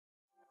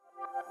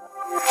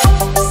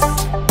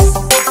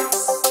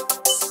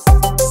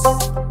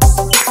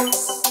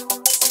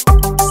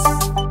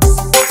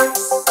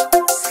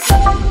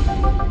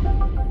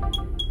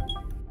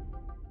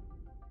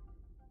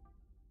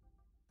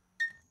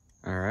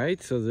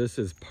Alright, so this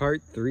is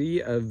part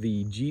 3 of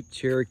the Jeep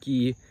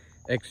Cherokee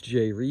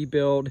XJ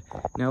rebuild.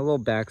 Now a little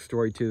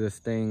backstory to this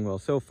thing. Well,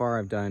 so far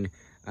I've done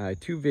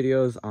 2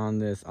 videos on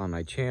this on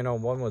my channel.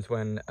 One was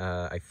when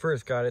I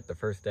first got it, the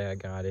first day I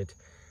got it.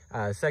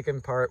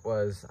 Second part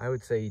was, I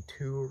would say,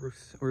 2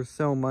 or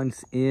so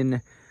months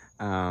in,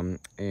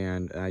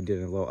 and I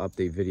did a little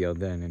update video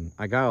then, and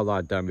I got a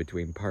lot done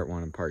between part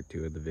 1 and part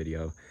 2 of the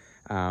video.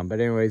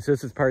 But anyways,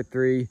 this is part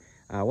 3.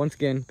 Once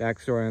again,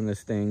 backstory on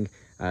this thing.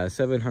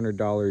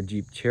 $700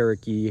 Jeep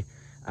Cherokee.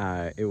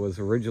 It was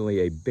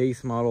originally a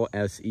base model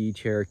SE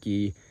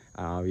Cherokee.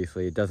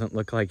 Obviously it doesn't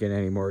look like it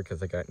anymore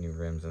because I got new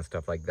rims and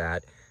stuff like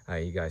that.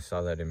 You guys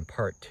saw that in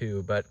part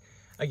 2, but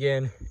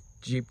again,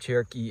 Jeep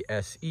Cherokee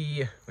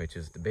SE, which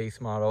is the base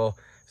model,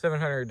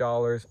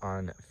 $700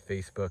 on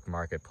Facebook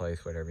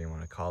Marketplace, whatever you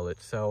want to call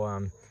it. So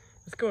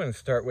let's go ahead and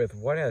start with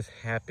what has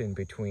happened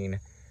between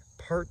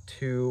part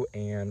 2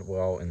 and,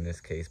 well, in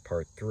this case,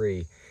 part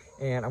 3.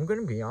 And I'm going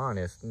to be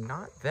honest,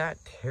 not that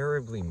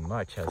terribly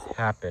much has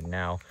happened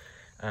now.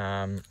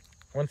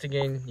 Once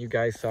again, you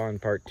guys saw in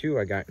part 2,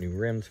 I got new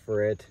rims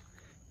for it.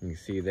 You can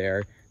see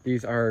there.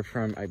 These are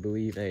from, I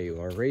believe, a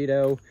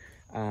Laredo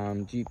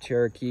Jeep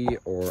Cherokee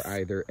or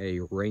either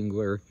a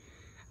Wrangler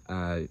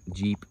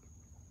Jeep.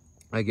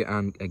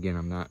 Again,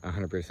 I'm not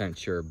 100%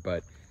 sure,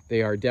 but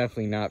they are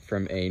definitely not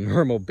from a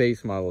normal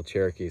base model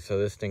Cherokee. So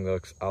this thing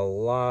looks a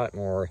lot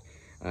more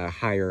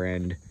higher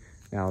end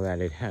now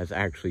that it has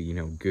actually, you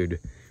know, good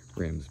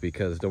rims,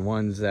 because the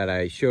ones that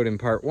I showed in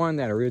part 1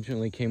 that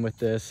originally came with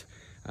this,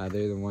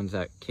 they're the ones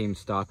that came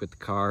stock with the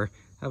car,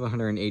 have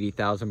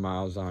 180,000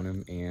 miles on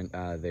them, and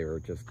they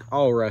were just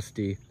all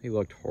rusty. They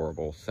looked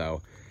horrible.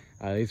 So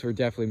these were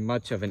definitely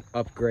much of an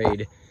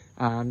upgrade.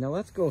 Now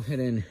let's go ahead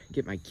and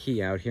get my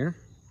key out here,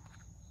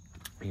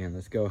 and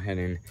let's go ahead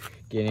and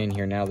get in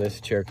here. Now this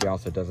Cherokee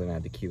also doesn't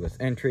have the keyless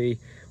entry,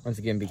 once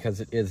again,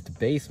 because it is the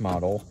base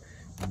model,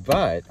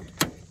 but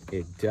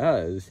it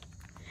does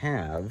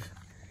have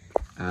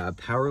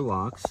power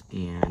locks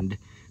and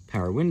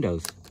power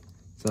windows.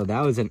 So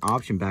that was an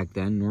option back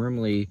then.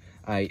 Normally,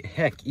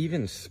 heck,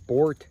 even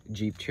sport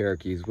Jeep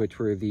Cherokees, which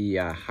were the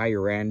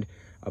higher end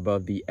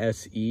above the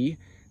SE,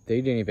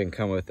 they didn't even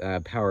come with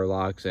power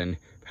locks and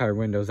power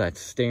windows at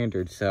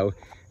standard. So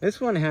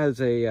this one has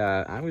a,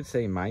 I would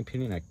say, in my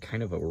opinion, a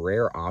kind of a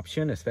rare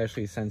option,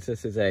 especially since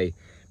this is a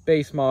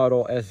base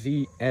model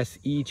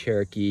SE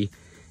Cherokee.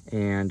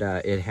 And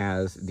it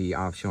has the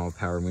optional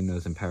power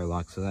windows and power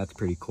locks, so that's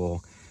pretty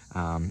cool.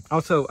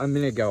 Also, a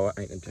minute ago,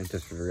 I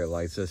just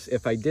realized this.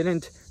 If I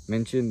didn't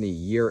mention the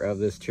year of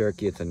this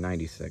Cherokee, it's a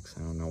 96.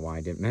 I don't know why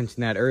I didn't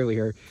mention that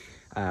earlier,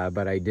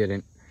 but I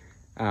didn't.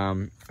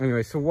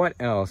 Anyway, so what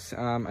else?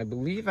 I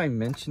believe I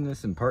mentioned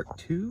this in part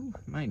 2.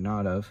 Might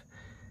not have.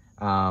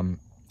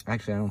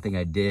 Actually, I don't think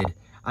I did.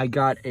 I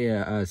got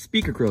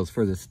speaker grills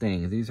for this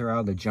thing. These are out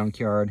of the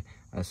junkyard,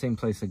 same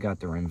place I got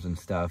the rims and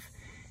stuff.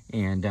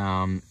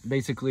 And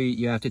basically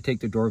you have to take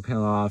the door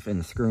panel off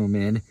and screw them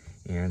in.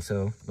 And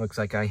so looks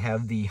like I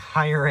have the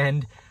higher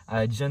end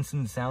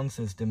Jensen sound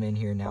system in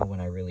here now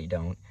when I really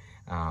don't.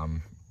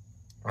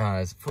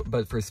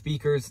 But for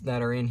speakers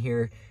that are in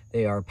here,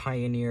 they are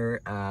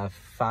Pioneer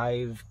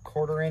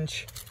 5/4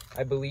 inch,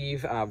 I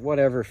believe.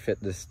 Whatever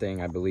fit this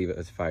thing, I believe it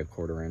was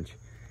 5/4 inch.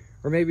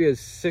 Or maybe it was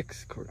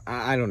 6/4,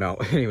 I don't know.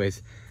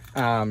 Anyways,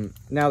 now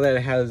that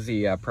it has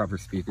the proper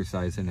speaker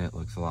size in it, it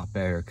looks a lot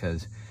better,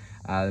 because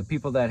the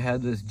people that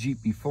had this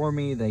Jeep before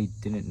me, they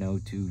didn't know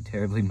too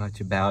terribly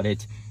much about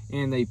it,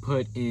 and they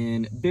put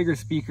in bigger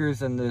speakers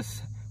than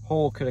this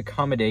hole could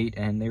accommodate,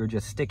 and they were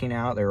just sticking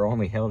out. They were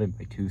only held in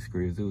by 2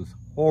 screws. It was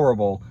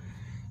horrible.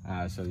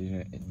 So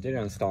you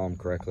didn't install them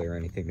correctly or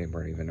anything. They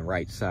weren't even the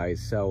right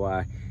size.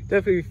 So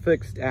definitely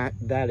fixed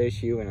that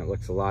issue, and it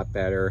looks a lot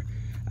better.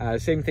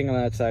 Same thing on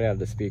that side. I have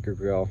the speaker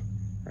grill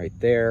right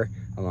there,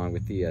 along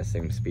with the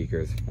same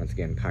speakers. Once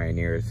again,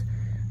 Pioneers.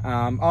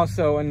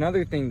 Also,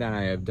 another thing that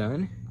I have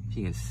done, if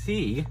you can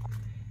see,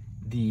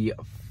 the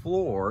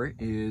floor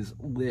is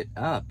lit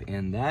up,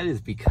 and that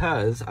is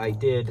because I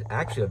did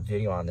actually a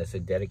video on this, a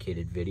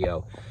dedicated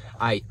video.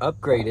 I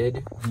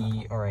upgraded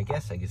or I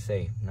guess I could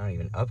say not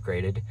even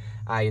upgraded,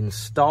 I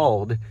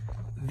installed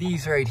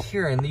these right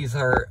here, and these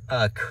are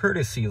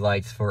courtesy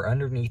lights for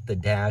underneath the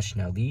dash.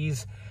 Now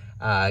these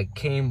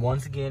came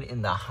once again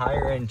in the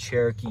higher end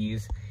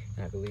Cherokees,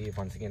 and I believe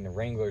once again the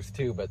Wranglers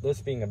too, but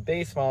this being a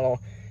base model,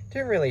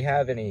 didn't really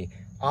have any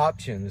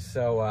options.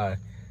 So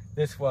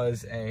this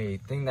was a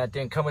thing that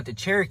didn't come with the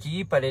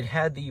Cherokee, but it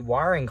had the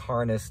wiring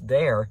harness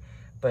there,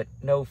 but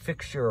no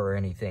fixture or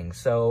anything.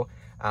 So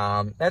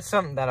that's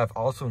something that I've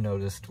also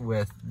noticed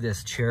with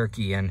this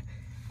Cherokee, and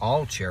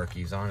all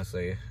Cherokees,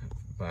 honestly,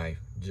 by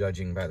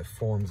judging by the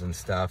forms and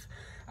stuff.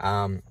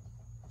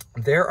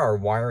 There are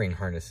wiring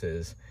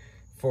harnesses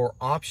for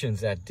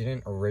options that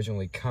didn't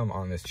originally come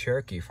on this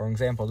Cherokee. For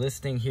example, this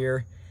thing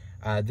here,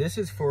 this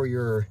is for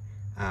your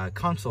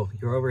console,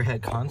 your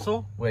overhead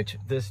console, which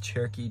this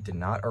Cherokee did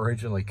not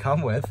originally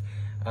come with.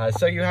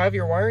 So you have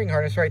your wiring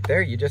harness right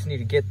there. You just need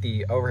to get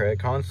the overhead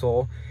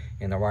console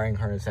and the wiring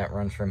harness that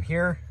runs from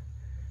here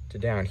to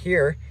down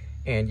here,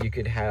 and you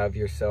could have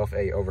yourself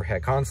a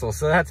overhead console.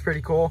 So that's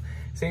pretty cool.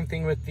 Same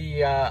thing with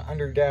the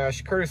under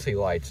dash courtesy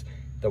lights.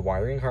 The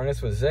wiring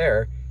harness was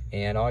there,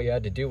 and all you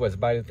had to do was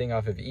buy the thing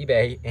off of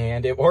eBay,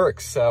 and it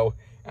works. So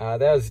that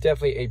was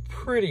definitely a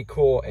pretty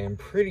cool and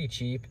pretty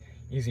cheap,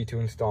 easy to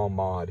install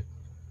mod.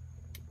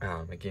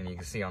 Again, you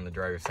can see on the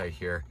driver's side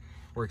here,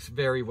 works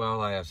very well.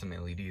 I have some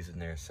LEDs in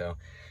there, so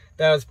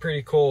that was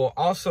pretty cool.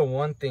 Also,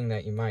 one thing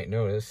that you might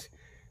notice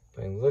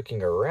by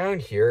looking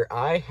around here,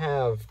 I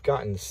have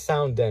gotten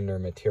sound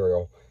deadener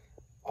material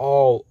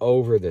all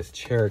over this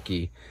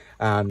Cherokee.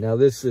 Now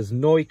this is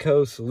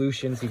Noico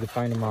Solutions. You can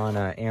find them on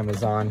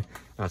Amazon.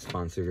 Not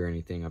sponsored or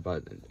anything,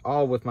 but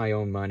all with my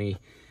own money.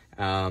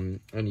 And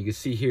you can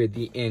see here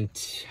the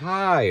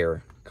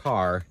entire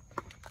car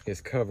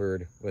is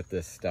covered with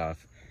this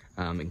stuff,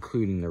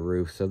 including the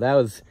roof. So that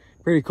was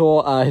pretty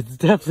cool. It's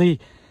definitely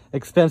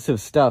expensive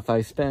stuff.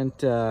 I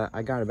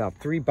got about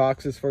 3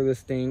 boxes for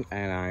this thing,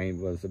 and I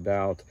was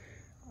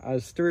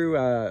through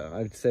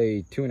I'd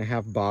say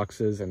 2.5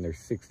 boxes, and they're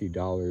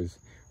 $60,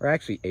 or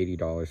actually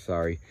 $80,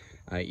 sorry,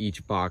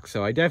 each box.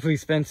 So I definitely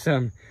spent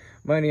some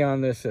money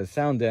on this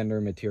sound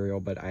deadener material,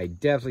 but I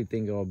definitely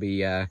think it'll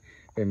be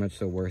very much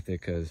so worth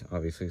it, because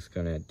obviously it's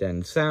going to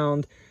deaden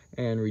sound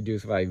and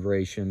reduce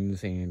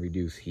vibrations and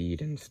reduce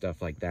heat and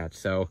stuff like that.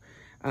 So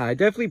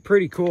definitely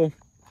pretty cool.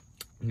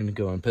 I'm gonna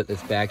go and put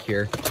this back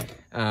here.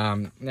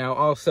 Now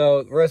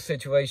also, rust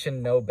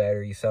situation, no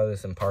better. You saw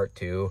this in part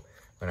 2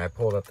 when I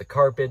pulled up the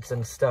carpets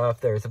and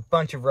stuff. There's a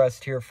bunch of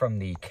rust here from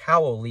the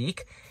cowl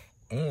leak,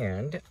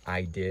 and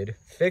I did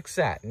fix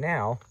that.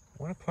 Now,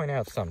 I want to point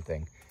out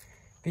something.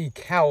 The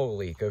cowl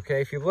leak, okay?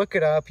 If you look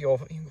it up,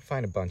 you'll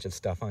find a bunch of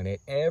stuff on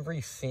it.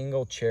 Every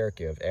single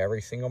Cherokee of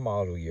every single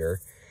model year,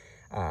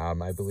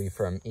 I believe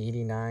from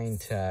 89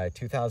 to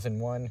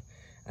 2001,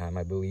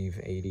 I believe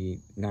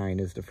 89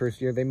 is the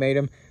first year they made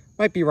them.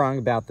 Might be wrong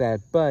about that,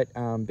 but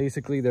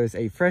basically there's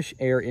a fresh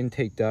air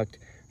intake duct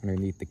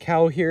underneath the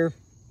cowl here,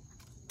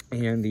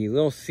 and the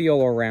little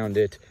seal around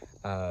it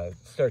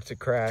starts to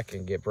crack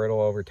and get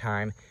brittle over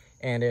time,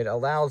 and it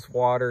allows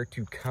water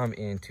to come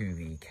into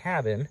the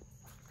cabin.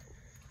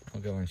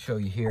 I'll go and show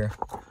you here,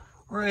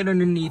 right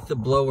underneath the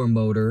blower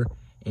motor,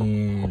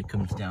 and it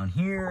comes down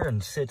here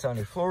and sits on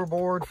your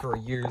floorboard for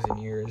years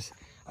and years,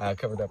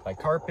 covered up by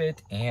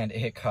carpet, and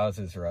it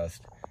causes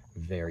rust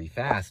very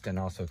fast, and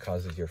also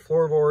causes your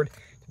floorboard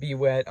to be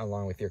wet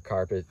along with your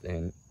carpet,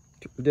 and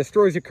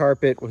destroys your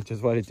carpet, which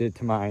is what it did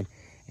to mine,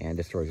 and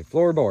destroys your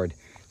floorboard.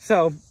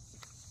 So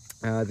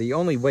the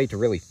only way to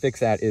really fix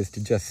that is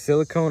to just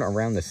silicone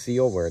around the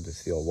seal where the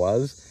seal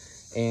was,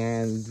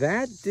 and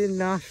that did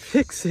not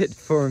fix it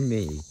for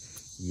me.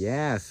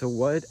 Yeah, so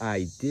what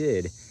I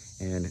did,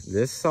 and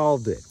this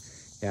solved it,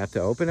 you have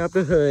to open up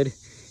the hood,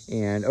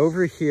 and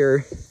over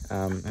here,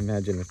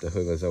 imagine if the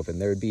hood was open,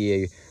 there would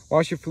be a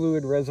washer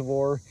fluid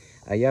reservoir.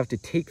 You have to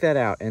take that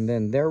out, and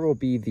then there will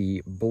be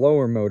the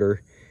blower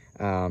motor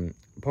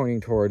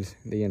pointing towards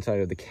the inside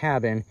of the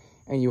cabin,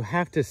 and you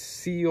have to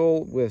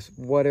seal with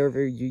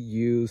whatever you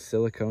use,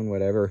 silicone,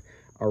 whatever,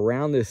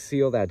 around the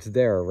seal that's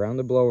there, around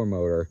the blower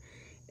motor,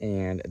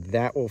 and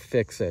that will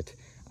fix it.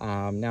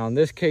 Now in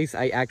this case,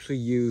 I actually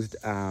used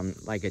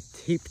like a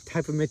tape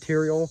type of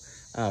material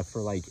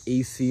for like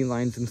AC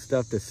lines and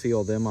stuff to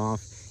seal them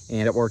off,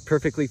 and it worked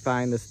perfectly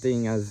fine. This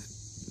thing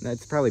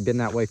it's probably been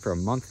that way for a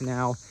month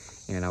now,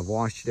 and I've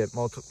washed it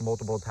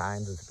multiple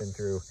times. It's been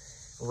through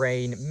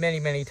rain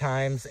many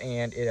times,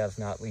 and it has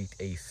not leaked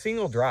a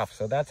single drop.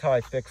 So that's how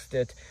I fixed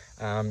it.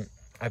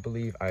 I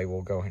believe I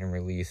will go ahead and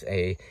release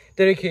a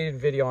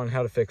dedicated video on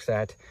how to fix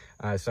that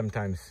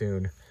sometime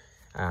soon.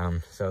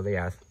 So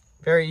yeah,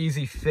 very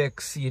easy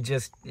fix.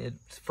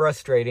 It's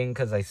frustrating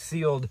because I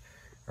sealed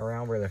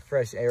around where the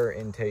fresh air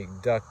intake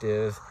duct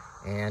is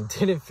and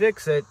didn't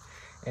fix it,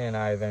 and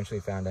I eventually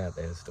found out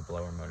that it's the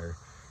blower motor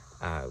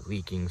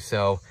leaking.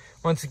 So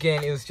once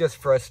again, it was just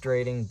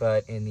frustrating,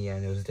 but in the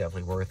end it was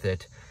definitely worth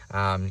it.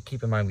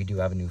 Keep in mind, we do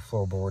have a new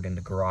floorboard in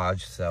the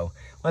garage, so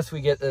once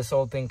we get this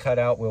old thing cut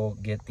out, we'll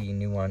get the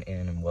new one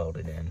in and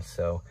welded in.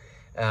 So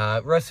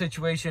rust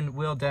situation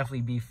will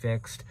definitely be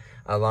fixed.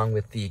 Along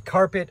with the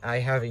carpet, I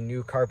have a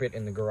new carpet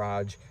in the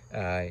garage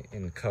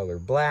in color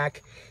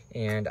black,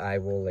 and I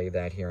will lay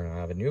that here, and I'll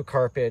have a new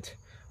carpet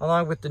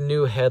along with the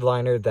new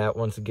headliner that,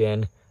 once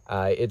again,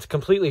 it's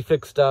completely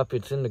fixed up.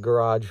 It's in the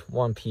garage,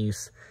 one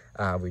piece.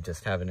 We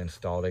just haven't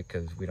installed it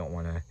because we don't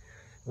want to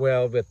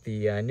weld with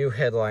the new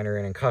headliner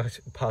in and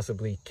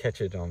possibly catch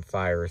it on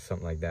fire or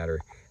something like that, or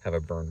have a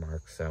burn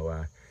mark.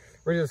 So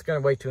we're just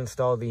going to wait to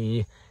install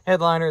the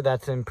headliner.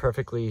 That's in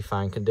perfectly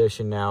fine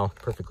condition now,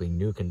 perfectly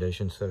new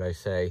condition, should I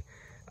say,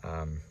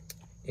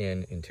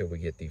 until we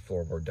get the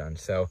floorboard done.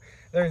 So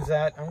there's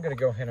that. I'm going to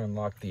go ahead and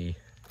unlock the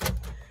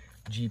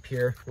Jeep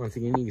here. Once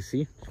again, you can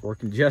see it's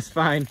working just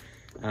fine.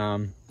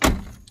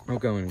 I'll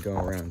go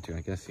around to,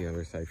 I guess, the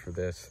other side for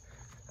this.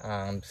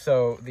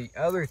 So the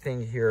other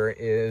thing here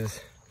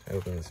is,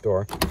 open this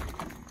door.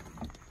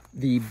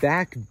 The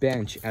back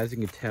bench, as you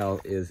can tell,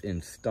 is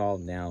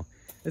installed now.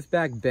 This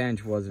back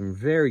bench was in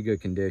very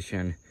good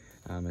condition,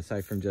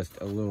 aside from just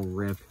a little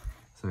rip.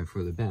 Sorry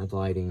for the bad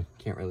lighting,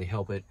 can't really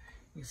help it.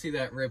 You can see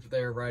that rip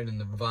there right in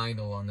the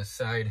vinyl on the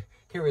side.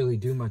 Can't really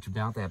do much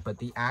about that, but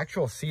the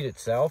actual seat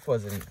itself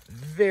was in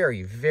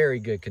very, very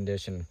good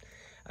condition.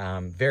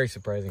 Very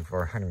surprising for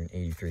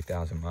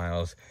 183,000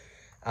 miles.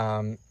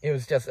 It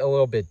was just a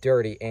little bit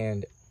dirty,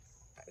 and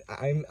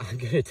I'm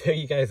gonna tell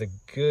you guys a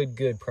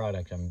good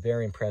product I'm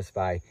very impressed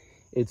by.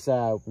 It's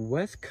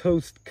West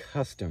Coast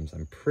Customs,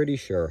 I'm pretty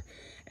sure,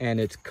 and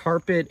it's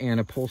carpet and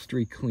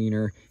upholstery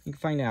cleaner. You can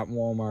find it at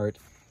Walmart.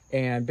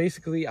 And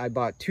basically I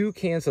bought 2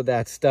 cans of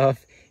that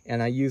stuff,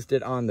 and I used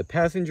it on the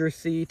passenger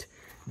seat,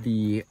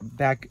 the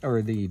back,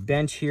 or the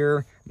bench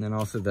here, and then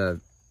also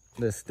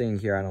this thing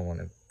here. I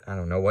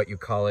don't know what you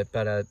call it,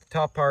 but the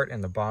top part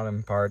and the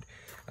bottom part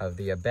of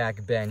the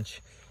back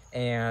bench.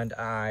 And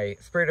I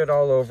sprayed it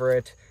all over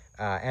it,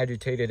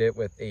 agitated it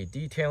with a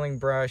detailing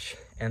brush,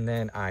 and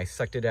then I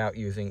sucked it out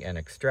using an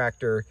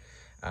extractor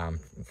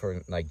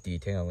for like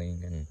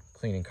detailing and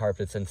cleaning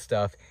carpets and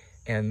stuff.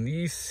 And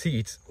these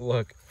seats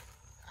look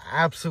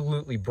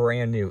absolutely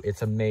brand new.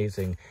 It's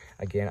amazing.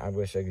 Again, I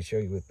wish I could show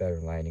you with better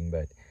lighting,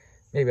 but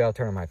maybe I'll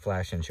turn on my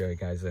flash and show you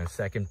guys in a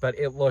second. But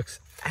it looks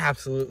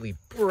absolutely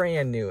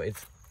brand new.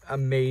 It's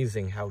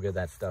amazing how good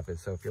that stuff is.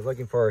 So if you're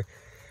looking for a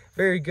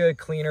very good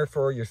cleaner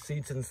for your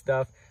seats and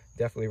stuff,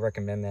 definitely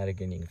recommend that.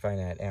 Again, you can find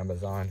that at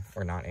Amazon,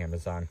 or not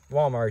Amazon,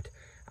 Walmart.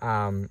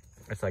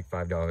 It's like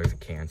 $5 a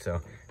can,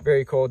 so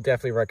very cool.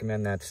 Definitely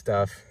recommend that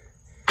stuff.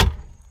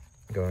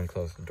 Go and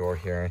close the door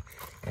here,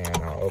 and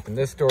I'll open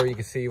this door. You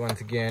can see once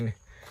again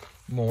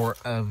more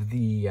of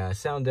the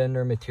sound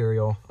ender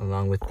material,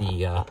 along with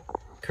the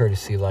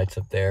courtesy lights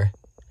up there.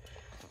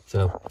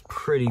 So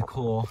pretty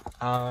cool.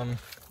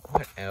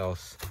 What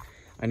else?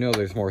 I know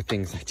there's more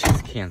things, I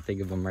just can't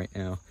think of them right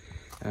now.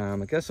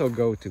 I guess I'll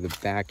go to the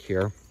back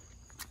here,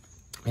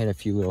 and a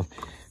few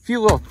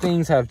little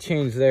things have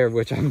changed there,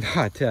 which I'm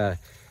not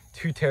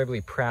too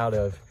terribly proud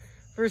of.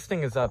 First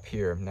thing is up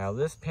here. Now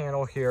this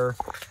panel here,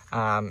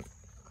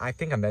 I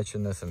think I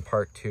mentioned this in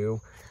part 2.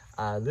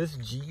 This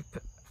Jeep,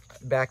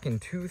 back in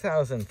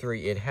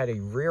 2003, it had a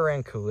rear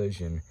end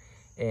collision,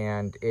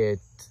 and it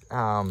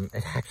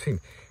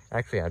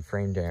actually had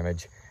frame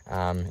damage.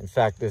 In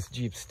fact, this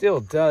Jeep still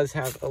does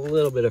have a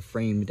little bit of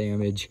frame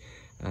damage.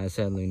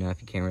 Sadly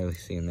enough, you can't really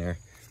see in there,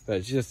 but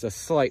it's just a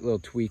slight little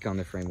tweak on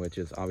the frame, which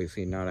is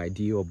obviously not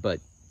ideal, but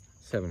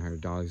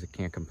 $700, it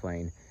can't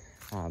complain.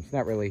 It's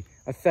not really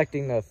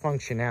affecting the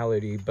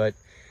functionality, but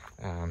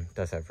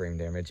does have frame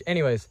damage.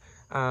 Anyways,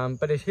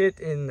 but it hit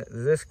in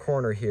this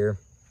corner here,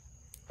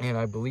 and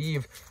I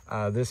believe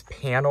this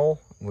panel,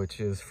 which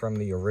is from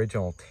the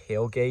original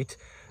tailgate,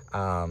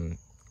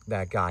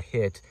 that got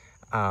hit,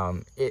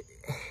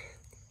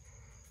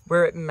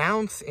 where it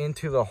mounts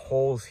into the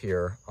holes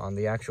here on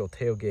the actual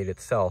tailgate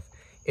itself,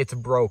 it's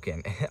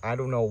broken. I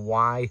don't know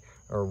why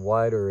or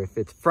what, or if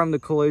it's from the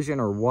collision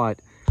or what,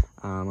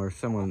 or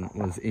someone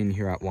was in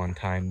here at one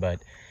time, but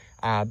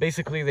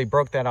basically they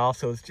broke that off,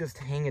 so it's just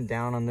hanging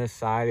down on this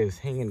side. It was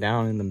hanging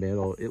down in the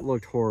middle. It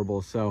looked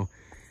horrible. So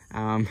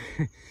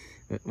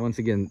once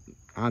again,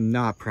 I'm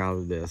not proud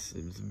of this.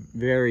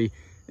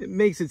 It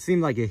makes it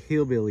seem like a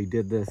hillbilly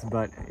did this,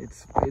 but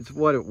it's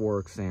what it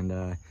works, and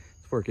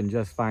it's working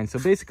just fine. So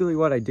basically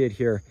what I did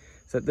here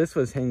is that this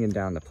was hanging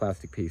down, the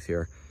plastic piece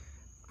here.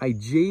 I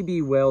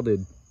JB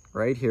welded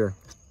right here,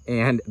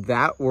 and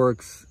that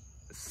works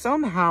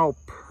somehow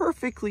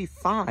perfectly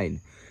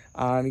fine.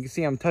 You can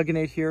see I'm tugging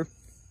it here.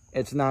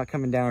 It's not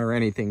coming down or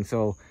anything.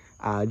 So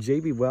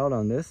JB weld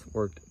on this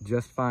worked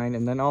just fine.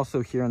 And then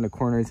also here on the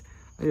corners,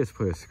 I just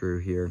put a screw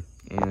here,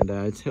 and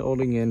it's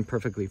holding in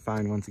perfectly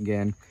fine once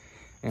again.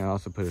 And I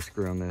also put a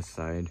screw on this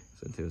side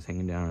since it was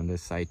hanging down on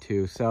this side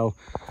too. So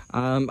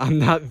I'm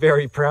not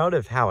very proud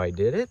of how I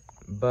did it,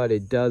 but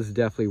it does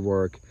definitely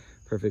work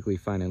perfectly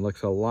fine. It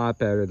looks a lot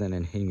better than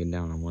it hanging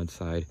down on one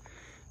side.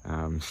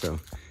 So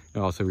it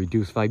also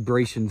reduced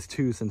vibrations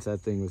too, since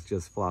that thing was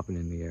just flopping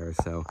in the air.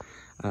 So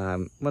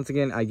once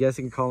again, I guess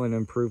you can call it an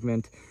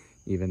improvement,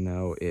 even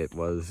though it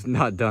was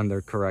not done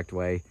the correct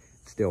way.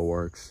 It still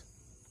works.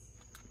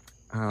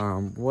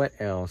 What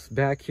else?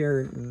 Back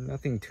here,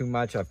 nothing too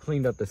much. I've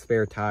cleaned up the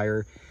spare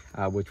tire,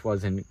 which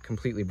was in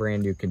completely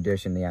brand new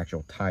condition, the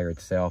actual tire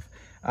itself.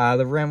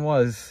 The rim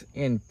was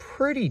in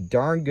pretty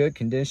darn good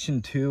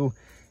condition too.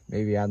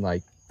 Maybe I had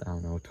like, I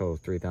don't know, a total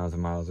of 3,000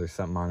 miles or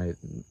something on it.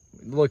 It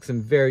looks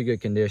in very good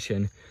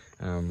condition.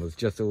 Was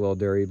just a little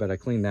dirty, but I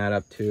cleaned that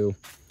up too.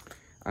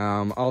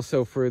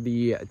 Also for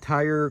the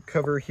tire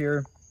cover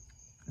here,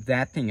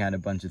 that thing had a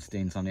bunch of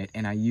stains on it,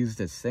 and I used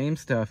the same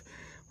stuff,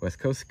 West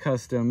Coast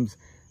Customs,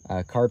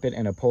 carpet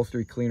and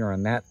upholstery cleaner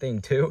on that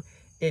thing too.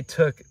 It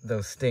took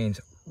those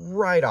stains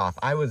right off.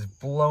 I was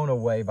blown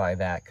away by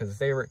that, because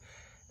there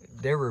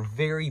were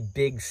very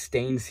big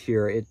stains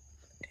here. It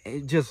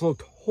just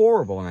looked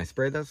horrible, and I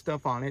sprayed that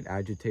stuff on it,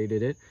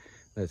 agitated it,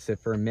 let it sit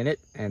for a minute,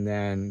 and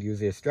then use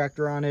the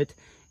extractor on it,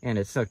 and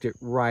it sucked it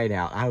right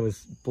out. I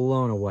was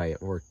blown away.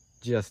 It worked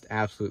just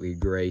absolutely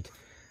great.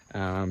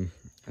 And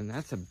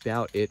that's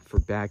about it for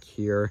back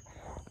here.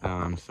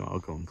 So I'll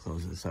go and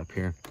close this up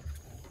here.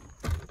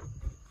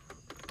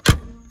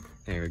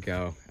 There we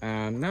go.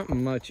 Not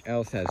much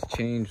else has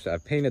changed.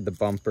 I've painted the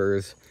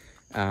bumpers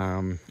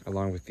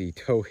along with the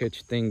tow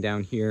hitch thing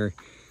down here.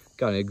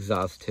 Got an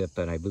exhaust tip,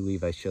 but I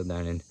believe I showed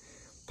that in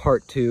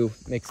part 2.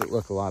 Makes it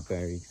look a lot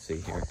better. You can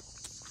see here.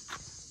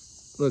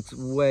 Looks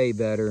way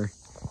better.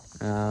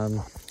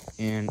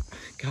 And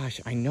gosh,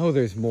 I know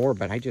there's more,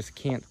 but I just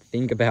can't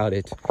think about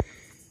it.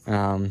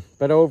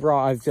 But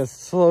overall, I've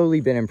just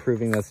slowly been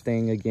improving this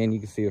thing. Again, you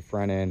can see the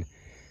front end.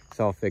 It's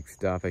all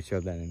fixed up. I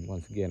showed that in,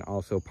 once again,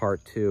 also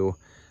part 2,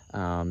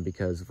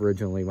 because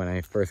originally when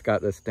I first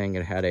got this thing,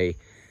 it had a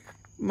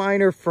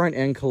minor front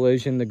end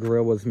collision. The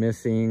grille was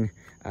missing.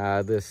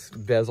 This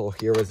bezel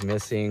here was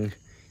missing.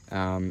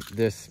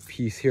 This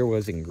piece here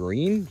was in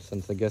green,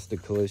 since I guess the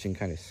collision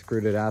kind of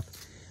screwed it up.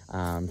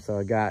 So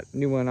I got a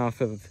new one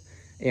off of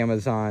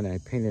Amazon. I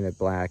painted it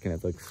black, and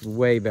it looks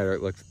way better.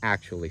 It looks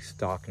actually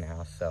stock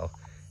now, so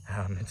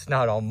it's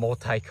not all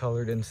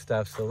multicolored and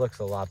stuff, so it looks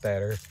a lot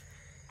better.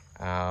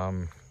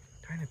 Trying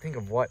to think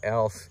of what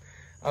else.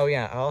 Oh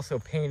yeah, I also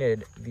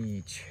painted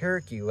the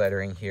Cherokee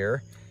lettering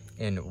here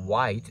in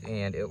white,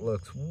 and it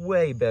looks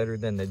way better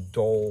than the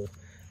dull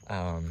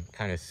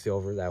kind of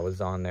silver that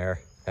was on there.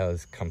 That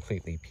was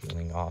completely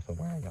peeling off and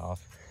wearing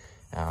off.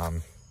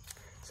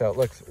 So it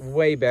looks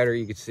way better.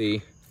 You can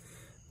see,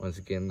 once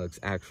again, looks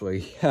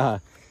actually,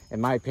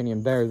 in my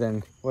opinion, better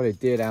than what it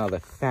did out of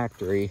the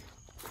factory.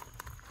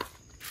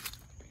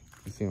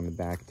 You see on the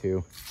back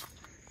too.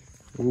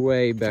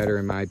 Way better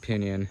in my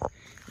opinion.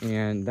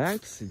 And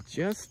that's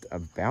just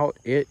about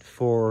it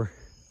for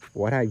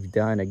what I've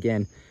done.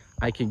 Again,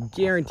 I can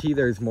guarantee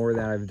there's more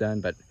that I've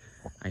done, but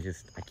I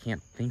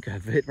can't think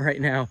of it right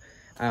now.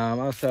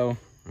 Also,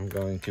 I'm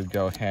going to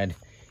go ahead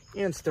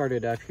and start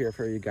it up here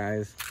for you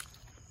guys,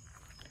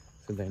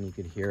 so then you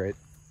could hear it.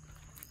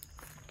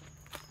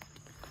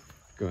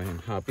 Go ahead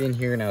and hop in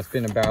here. Now it's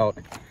been about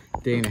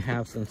a day and a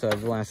half since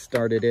I've last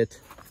started it.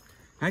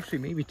 Actually,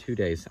 maybe 2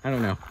 days. I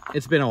don't know.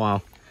 It's been a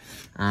while.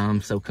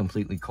 So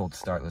completely cold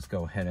start. Let's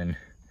go ahead and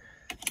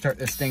start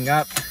this thing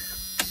up.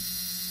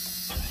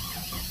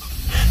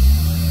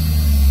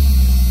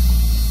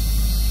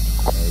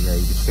 There you go.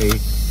 You can see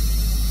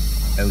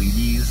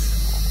LEDs.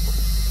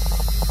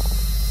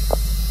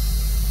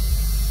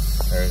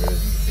 There it is. You can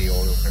see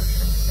oil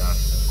pressure and stuff.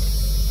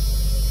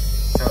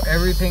 So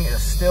everything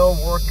is still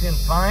working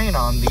fine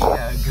on the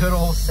good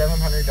old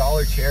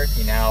 $700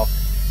 Cherokee. Now,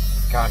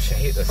 gosh, I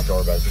hate this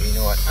door buzzer. You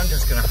know what? I'm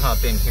just gonna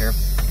hop in here.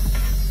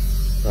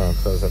 I'll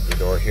close up the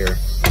door here.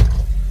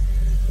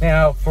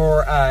 Now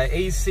for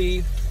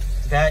AC,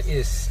 that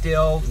is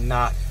still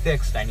not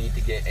fixed. I need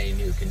to get a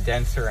new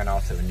condenser and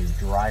also a new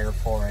dryer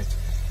for it.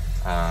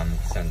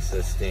 Since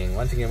this thing,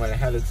 once again, when it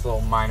had its little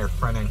minor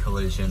front end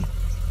collision,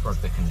 broke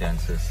the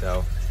condenser.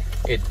 So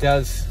it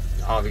does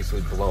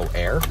obviously blow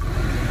air.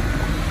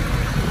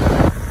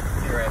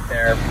 Right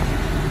there.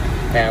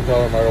 And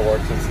blower motor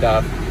works and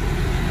stuff.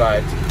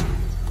 But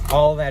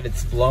all that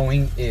it's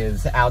blowing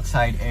is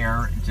outside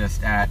air,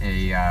 just at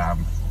a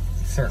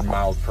certain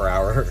miles per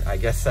hour. I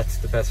guess that's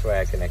the best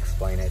way I can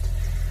explain it.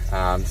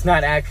 It's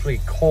not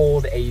actually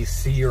cold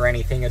AC or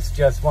anything. It's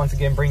just, once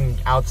again, bringing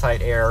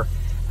outside air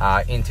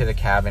into the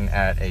cabin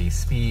at a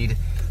speed,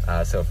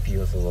 so it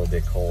feels a little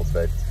bit cold.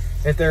 But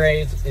if there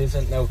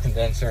isn't no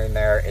condenser in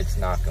there, it's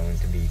not going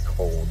to be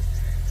cold.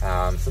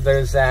 So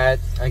there's that.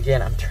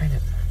 Again,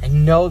 I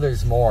know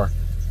there's more.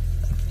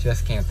 I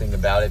just can't think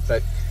about it.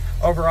 But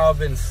overall, I've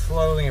been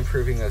slowly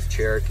improving this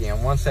Cherokee,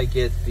 and once I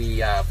get the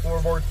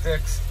floorboard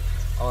fixed,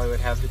 all I would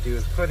have to do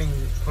is put in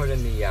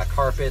the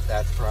carpet.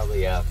 That's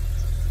probably a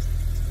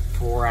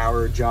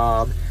 4-hour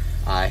job.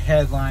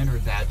 Headliner,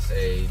 that's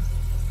a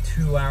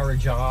 2-hour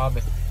job.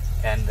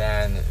 And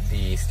then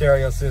the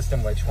stereo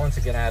system, which once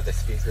again I have the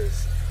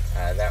speakers,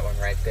 that one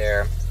right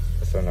there,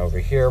 this one over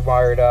here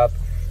wired up,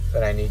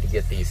 but I need to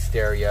get the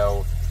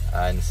stereo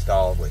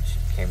installed, which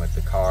came with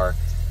the car.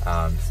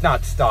 It's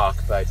not stock,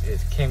 but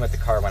it came with the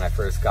car when I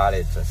first got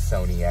it. It's a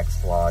Sony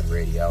X-Flawed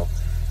radio.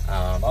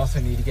 Also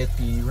need to get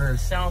the rear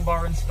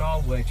soundbar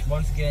installed, which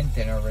once again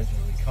didn't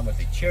originally come with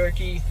the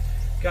Cherokee.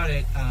 Got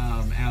it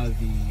out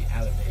of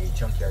a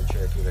junkyard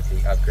Cherokee with the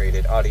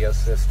upgraded audio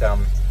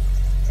system,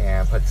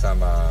 and put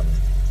some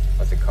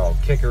what's it called,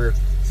 kicker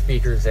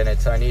speakers in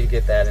it. So I need to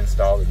get that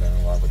installed, and then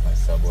along with my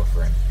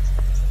subwoofer. And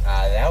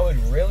that would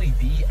really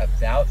be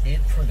about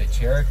it for the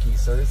Cherokee.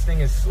 So this thing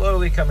is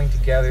slowly coming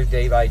together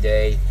day by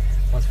day.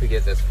 Once we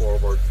get this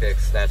floorboard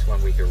fixed, that's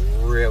when we can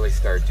really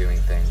start doing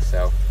things.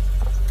 So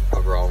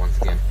overall, once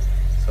again,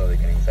 slowly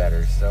getting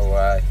better.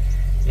 So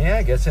yeah,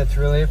 I guess that's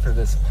really it for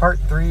this part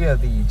 3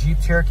 of the Jeep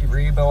Cherokee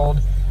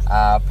rebuild.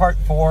 Part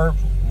 4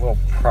 will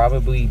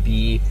probably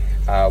be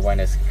when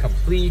it's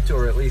complete,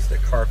 or at least the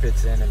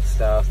carpet's in and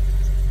stuff.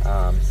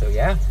 So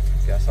yeah,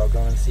 guess I'll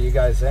go and see you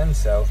guys then.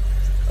 So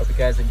hope you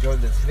guys enjoyed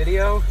this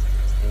video.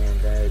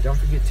 And don't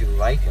forget to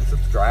like and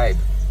subscribe.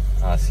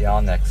 See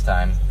y'all next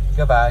time.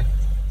 Goodbye.